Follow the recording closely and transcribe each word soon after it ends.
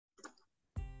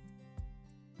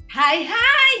Hi,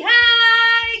 hi,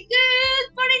 hi!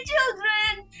 Good morning,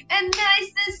 children! And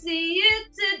nice to see you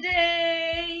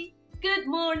today! Good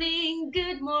morning,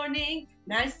 good morning!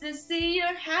 Nice to see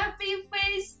your happy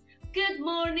face! Good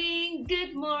morning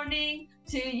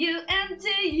to you and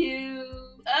to you!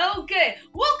 Okay,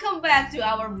 welcome back to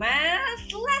our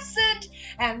math lesson!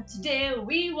 And today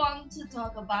we want to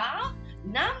talk about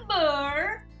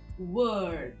number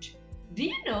word. Do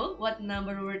you know what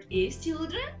number word is,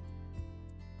 children?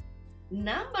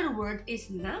 Number word is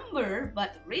number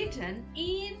but written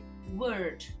in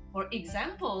word. For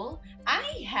example,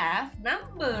 I have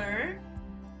number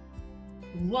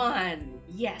 1.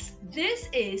 Yes, this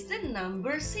is the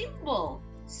number symbol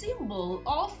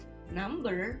of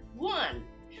number 1.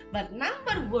 But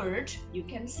number word, you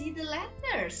can see the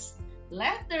letters.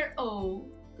 Letter O,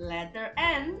 letter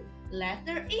N,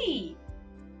 letter E.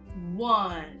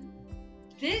 1.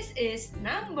 This is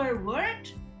number word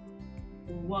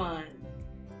 1.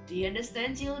 Do you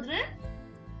understand, children?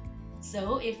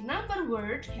 So, if number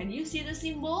word, can you see the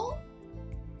symbol?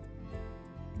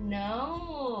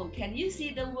 No. Can you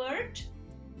see the word?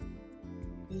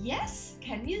 Yes.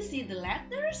 Can you see the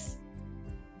letters?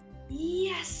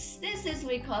 Yes. This is,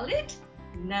 we call it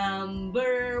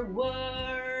number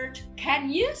word. Can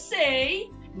you say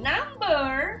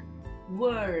number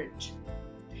word?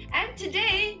 And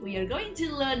today, we are going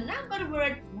to learn number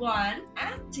word 1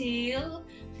 until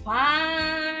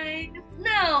 5.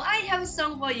 Now, I have a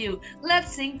song for you.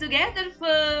 Let's sing together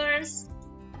first.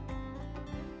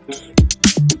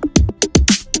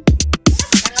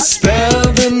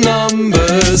 Spell the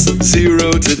numbers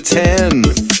 0 to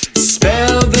 10.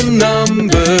 Spell the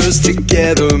numbers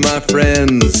together, my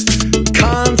friends.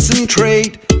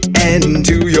 Concentrate and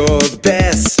do your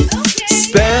best.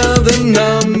 Spell the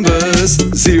numbers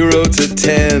 0 to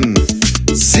 10.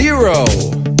 0.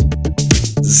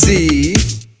 Z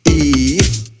E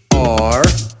R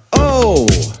O.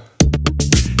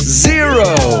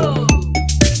 0.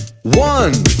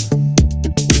 1.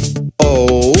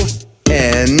 O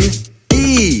N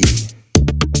E.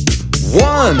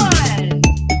 1.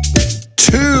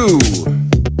 2.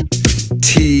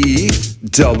 T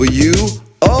W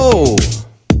O.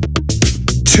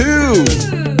 2.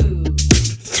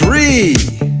 3.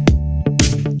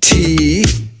 T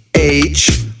H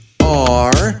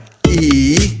R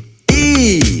E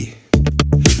E.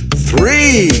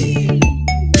 3.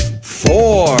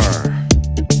 4.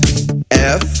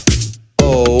 F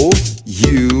O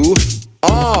U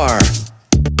R.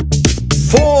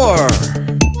 4.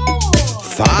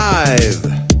 5.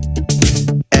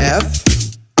 F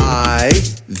I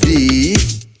V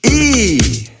E.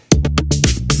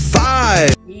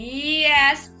 5.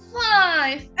 Yes,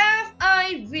 5.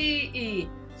 F-I-V-E.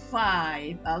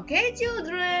 5. Okay,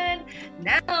 children.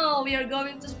 Now, we are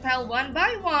going to spell one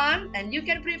by one, and you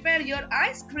can prepare your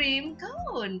ice cream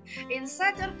cone.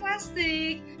 Inside your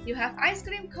plastic, you have ice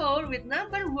cream cone with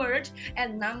number word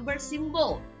and number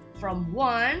symbol from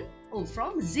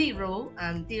 0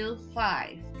 until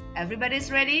 5. Everybody's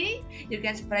ready? You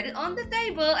can spread it on the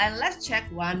table and let's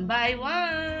check one by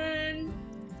one.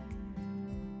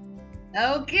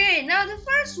 Okay, now the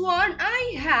first one,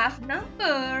 I have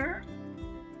number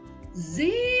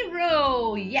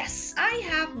 0. Yes, I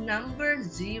have number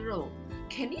 0.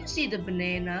 Can you see the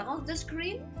banana on the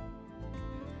screen?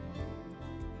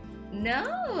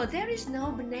 No, there is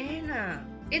no banana.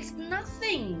 It's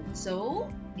nothing. So,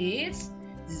 it's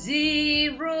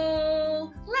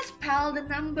 0. Let's spell the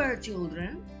number,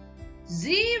 children.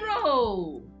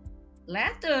 0.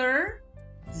 Letter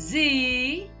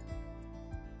Z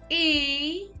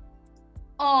E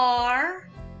R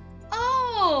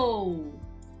O.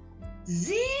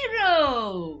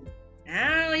 0.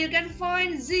 Now you can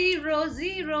find 0,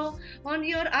 0 on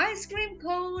your ice cream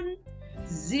cone.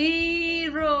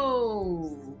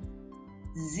 0.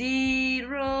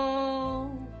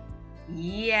 0.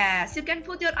 Yes, you can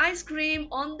put your ice cream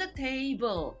on the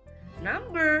table.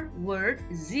 Number word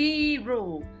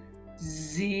 0.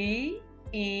 Z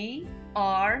E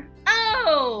R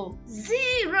O.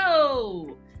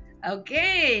 0.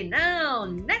 Okay, now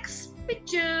next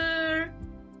picture.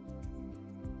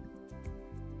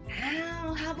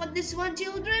 Now, how about this one,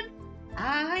 children?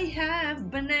 I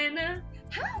have banana.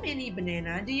 How many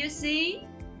banana do you see?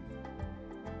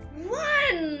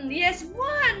 1. Yes,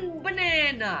 1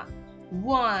 banana.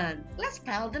 1. Let's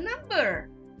spell the number.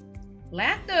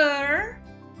 Letter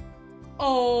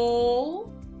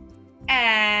O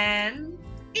N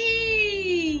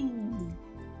E.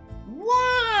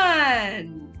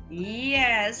 1.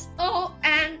 Yes, O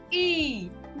N E.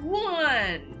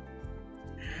 1.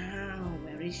 Now,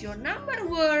 where is your number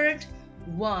word?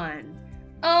 1.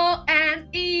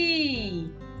 O-N-E.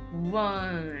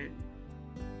 1.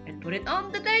 And put it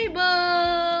on the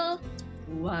table.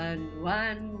 1,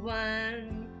 1,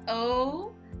 1.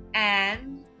 O-N-E.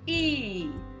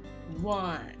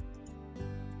 1.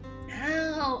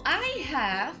 Now I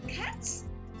have cats.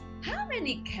 How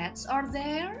many cats are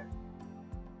there?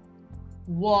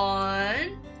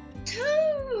 1,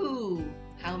 2.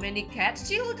 How many cats,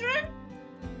 children?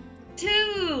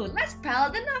 2. Let's spell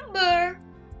the number.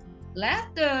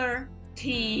 Letter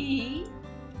T,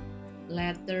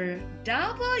 letter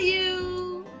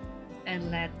W, and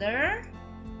letter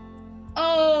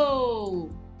O.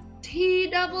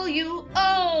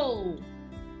 T-W-O.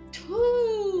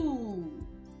 2.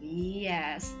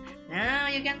 Yes. Now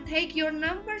you can take your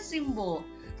number symbol.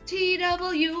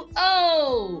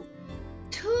 T-W-O.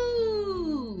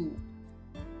 2.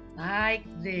 Like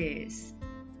this.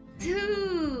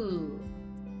 2.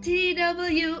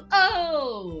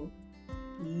 T-W-O.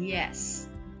 Yes.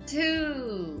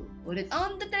 2. Put it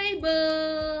on the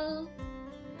table.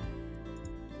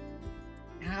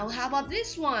 Now how about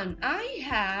this one? I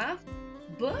have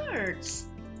birds.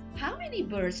 How many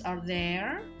birds are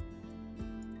there?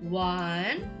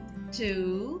 1,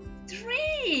 2,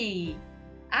 3.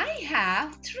 I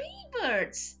have 3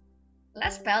 birds.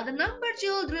 Let's spell the number,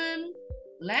 children.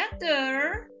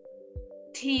 Letter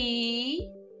T,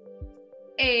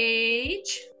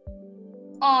 H,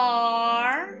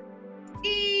 R,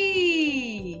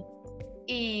 E.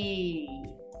 E.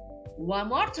 One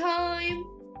more time.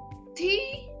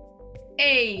 T,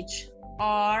 H,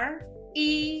 R,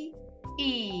 E,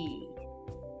 E.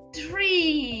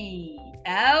 3.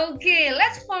 Okay,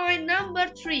 let's find number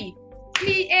 3.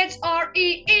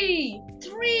 T-H-R-E-E.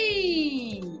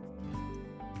 3.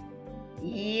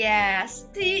 Yes,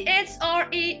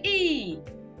 T-H-R-E-E.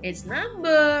 It's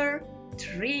number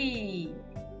 3.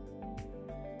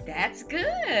 That's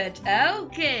good.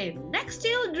 Okay, next,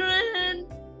 children.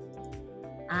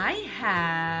 I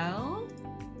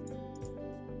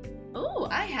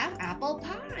have apple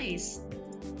pies.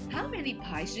 How many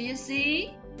pies do you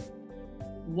see?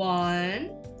 1,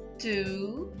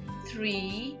 2,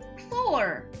 3,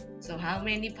 4. So how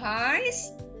many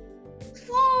pies?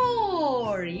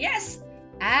 4. Yes.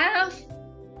 F-O-U-R.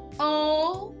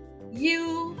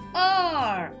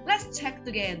 Let's check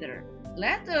together.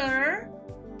 Letter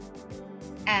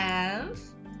F-O-U-R.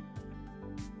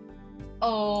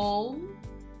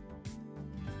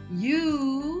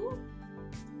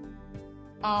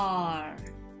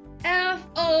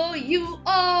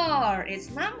 F-O-U-R. It's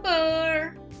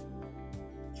number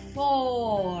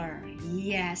 4.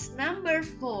 Yes, number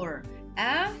 4.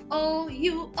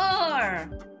 F-O-U-R.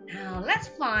 Now let's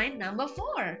find number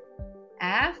 4.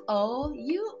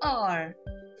 F-O-U-R.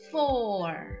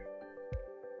 4.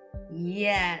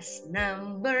 Yes,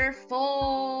 number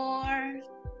 4.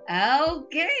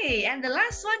 Okay, and the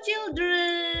last one,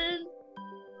 children.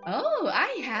 Oh,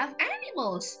 I have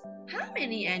animals. How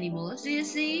many animals do you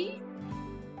see?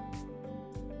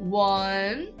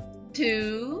 1,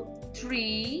 2,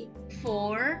 3,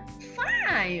 4,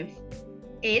 5.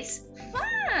 It's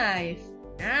 5.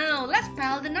 Now let's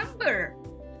spell the number.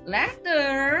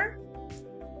 Letter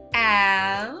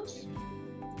F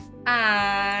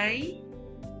I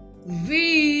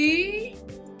V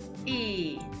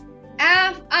E.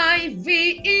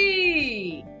 F-I-V-E.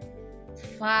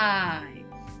 5.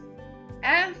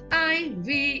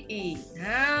 F-I-V-E.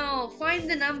 Now find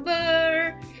the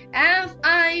number.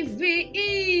 F-I-V-E.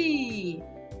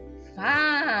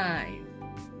 5.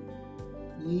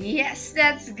 Yes,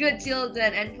 that's good,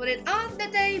 children. And put it on the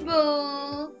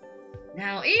table.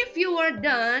 Now if you are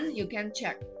done, you can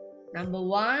check. Number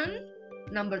 1,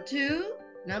 number 2,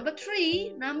 number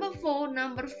 3, number 4,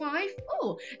 number 5,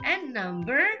 oh, and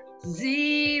number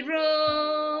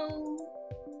 0.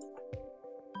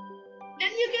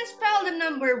 And you can spell the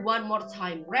number one more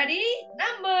time. Ready?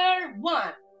 Number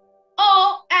 1.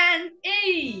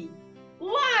 O-N-E.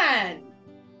 1.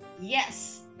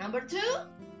 Yes. Number 2.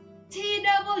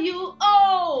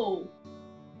 T-W-O.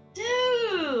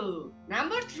 2.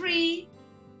 Number 3.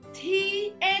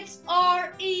 T-H-R-E-E.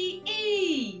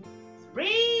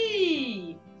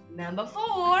 3. Number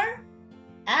 4.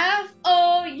 F-O-U-R.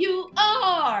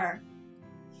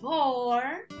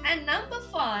 4. And number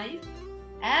 5.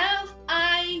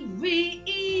 F-I-V-E.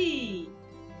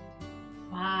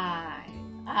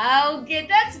 5. Okay,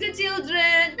 that's good,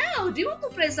 children. Now, do you want to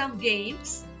play some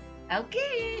games?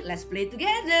 Okay, let's play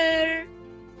together.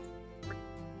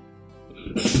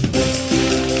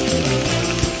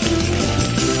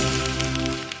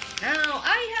 Now,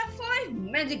 I have 5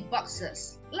 magic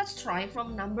boxes. Let's try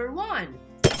from number 1.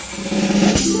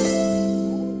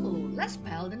 Ooh, let's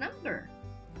spell spell the number.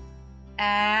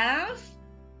 F-O-U-R.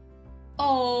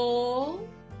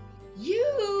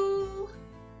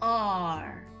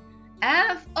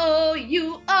 F-O-U-R.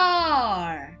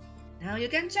 Now you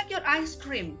can check your ice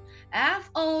cream.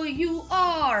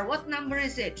 F-O-U-R. What number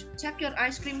is it? Check your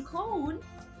ice cream cone.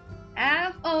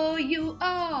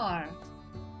 F-O-U-R.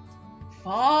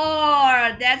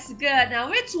 4. That's good. Now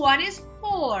which one is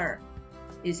 4?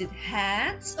 Is it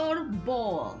hats or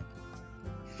ball?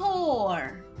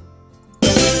 4.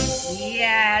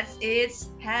 Yes, it's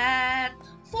hat.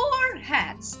 4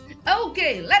 hats.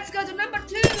 Okay, let's go to number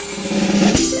 2.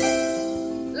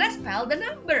 Let's spell the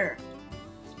number.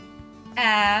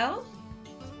 F-I-V-E.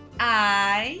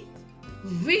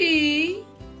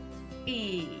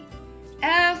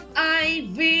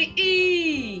 F-I-V-E.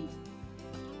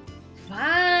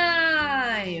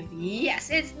 5. Yes,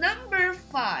 it's number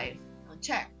 5. Now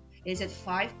check. Is it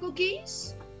 5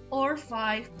 cookies or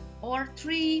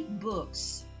 3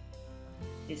 books?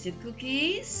 Is it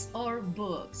cookies or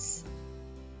books?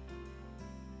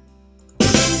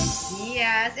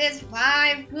 Yes, it's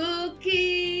 5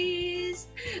 cookies.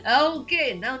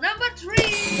 Okay, now number 3.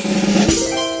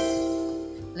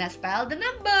 Let's spell the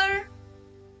number.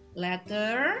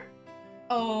 Letter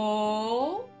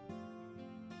O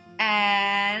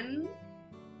N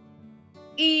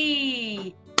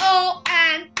E.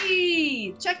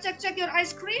 O-N-E. Check your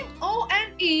ice cream.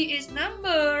 O-N-E is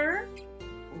number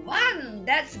 1.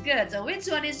 That's good. So which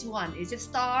one is 1? Is it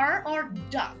star or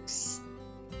ducks?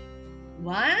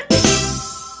 1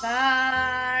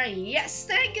 star. Yes,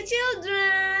 thank you,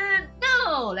 children.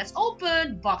 Now let's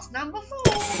open box number 4.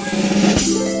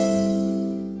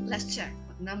 Let's check.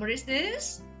 What number is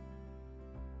this?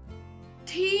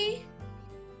 T-H-R-E.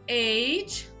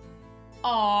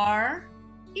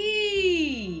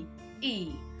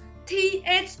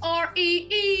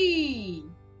 T-H-R-E-E.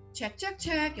 Check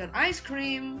your ice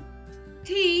cream.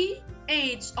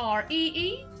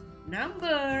 T-H-R-E-E.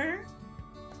 Number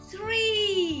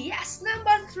 3. Yes,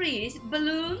 number 3. Is it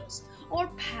balloons or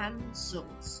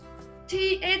pencils?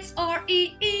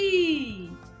 T-H-R-E-E.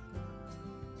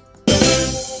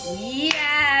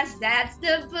 Yes, that's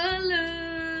the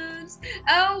balloons.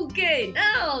 Okay,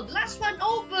 now the last one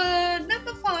open.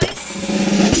 Number 5.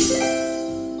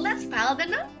 Let's spell the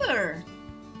number.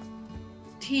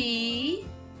 T-W-O.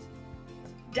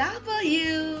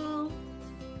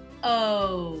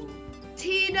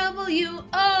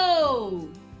 T-W-O.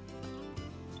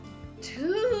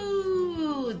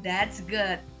 2. That's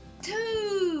good.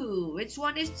 2. Which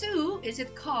one is 2? Is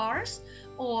it cars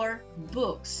or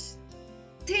books?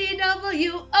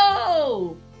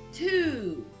 T-W-O.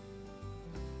 2.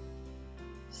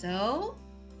 So,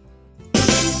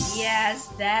 yes,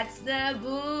 that's the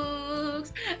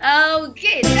books.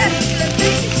 Okay, that's good.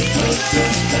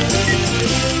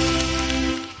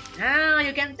 Now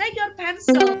you can take your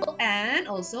pencil and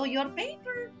also your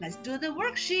paper. Let's do the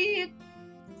worksheet.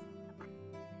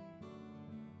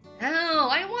 Now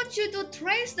I want you to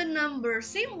trace the number,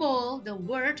 symbol, the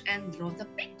word, and draw the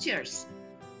pictures.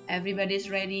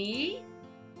 Everybody's ready?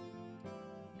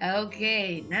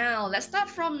 Okay, now let's start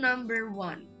from number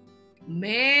 1.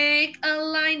 Make a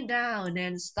line down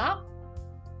and stop.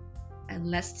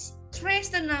 And let's trace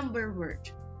the number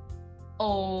word.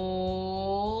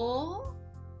 O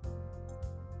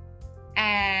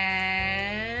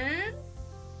and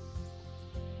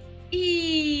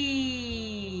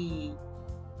E.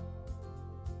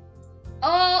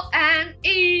 O and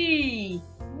E.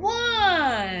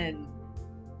 1.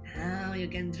 Now you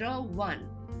can draw 1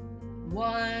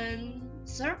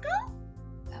 circle.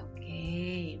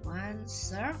 Okay, 1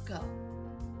 circle.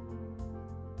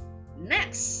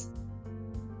 Next,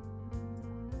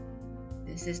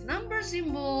 this is number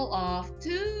symbol of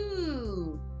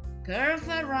 2. Curve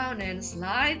around and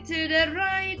slide to the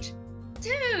right.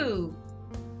 2.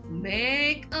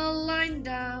 Make a line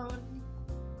down.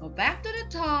 Go back to the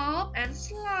top and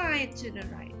slide to the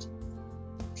right.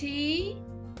 T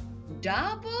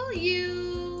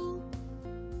W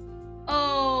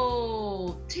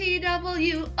O.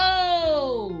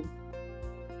 T-W-O.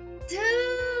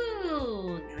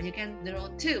 2. Now you can draw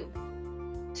 2.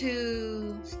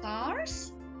 2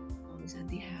 stars. Only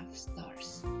Santi have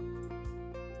stars.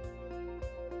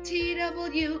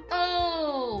 T-W-O.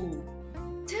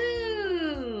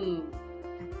 2.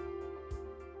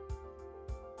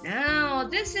 Now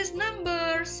this is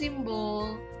number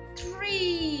symbol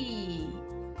 3.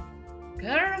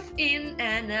 Curve in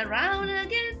and around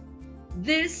again.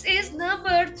 This is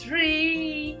number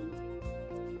 3.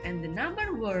 And the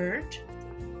number word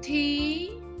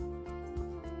T-H.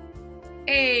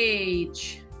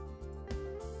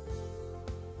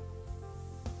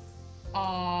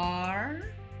 R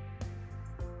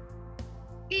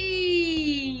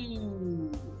E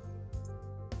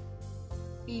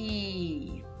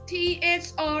E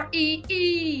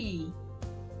THREE.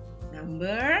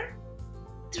 Number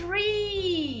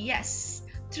 3. Yes,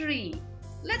 3.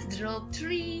 Let's draw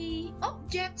 3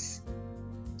 objects.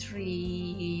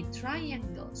 3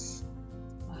 triangles.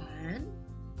 1,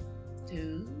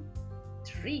 2,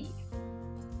 3.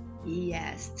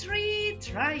 Yes, 3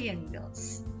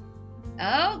 triangles.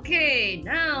 Okay,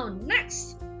 now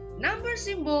next. Number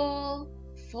symbol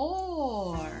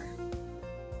 4.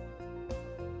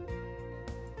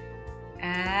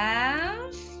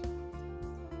 F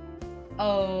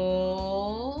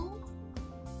O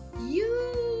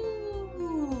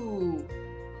U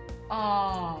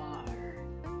R.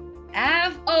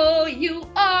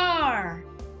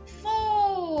 FOUR.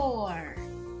 4.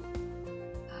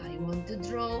 I want to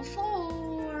draw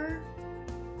 4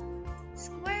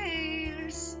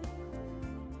 squares.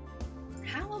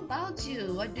 How about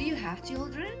you? What do you have,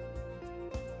 children?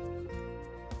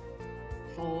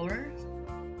 4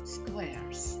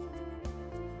 squares.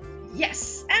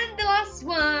 Yes, and the last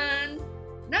one.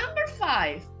 Number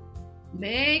 5.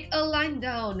 Make a line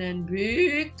down and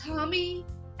big tummy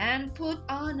and put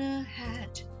on a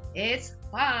hat. It's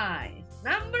 5.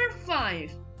 Number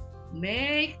 5.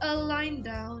 Make a line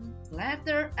down.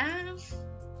 Letter F.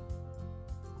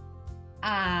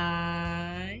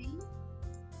 I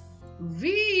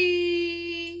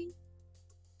V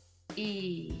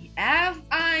E.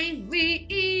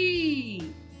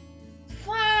 FIVE.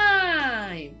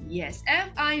 5. Yes,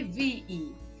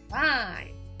 FIVE. 5.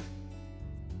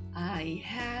 I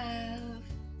have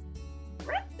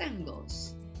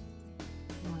rectangles.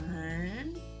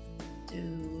 1,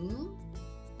 2,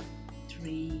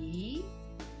 3,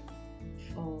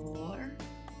 4,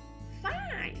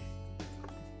 5.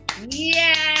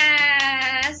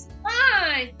 Yes,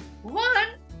 5. 1,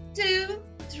 2,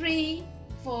 3,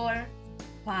 4,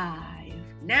 5.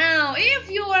 Now, if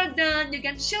you are done, you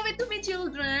can show it to me,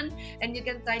 children, and you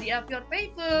can tidy up your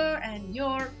paper and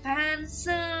your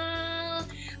pencil.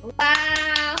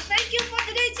 Wow, thank you for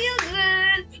today,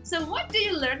 children. So what do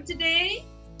you learn today?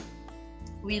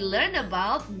 We learned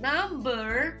about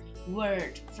number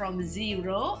word from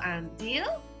 0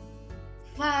 until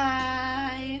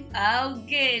 5.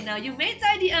 Okay, now you may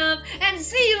tidy up and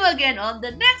see you again on the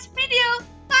next video.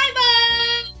 Bye-bye.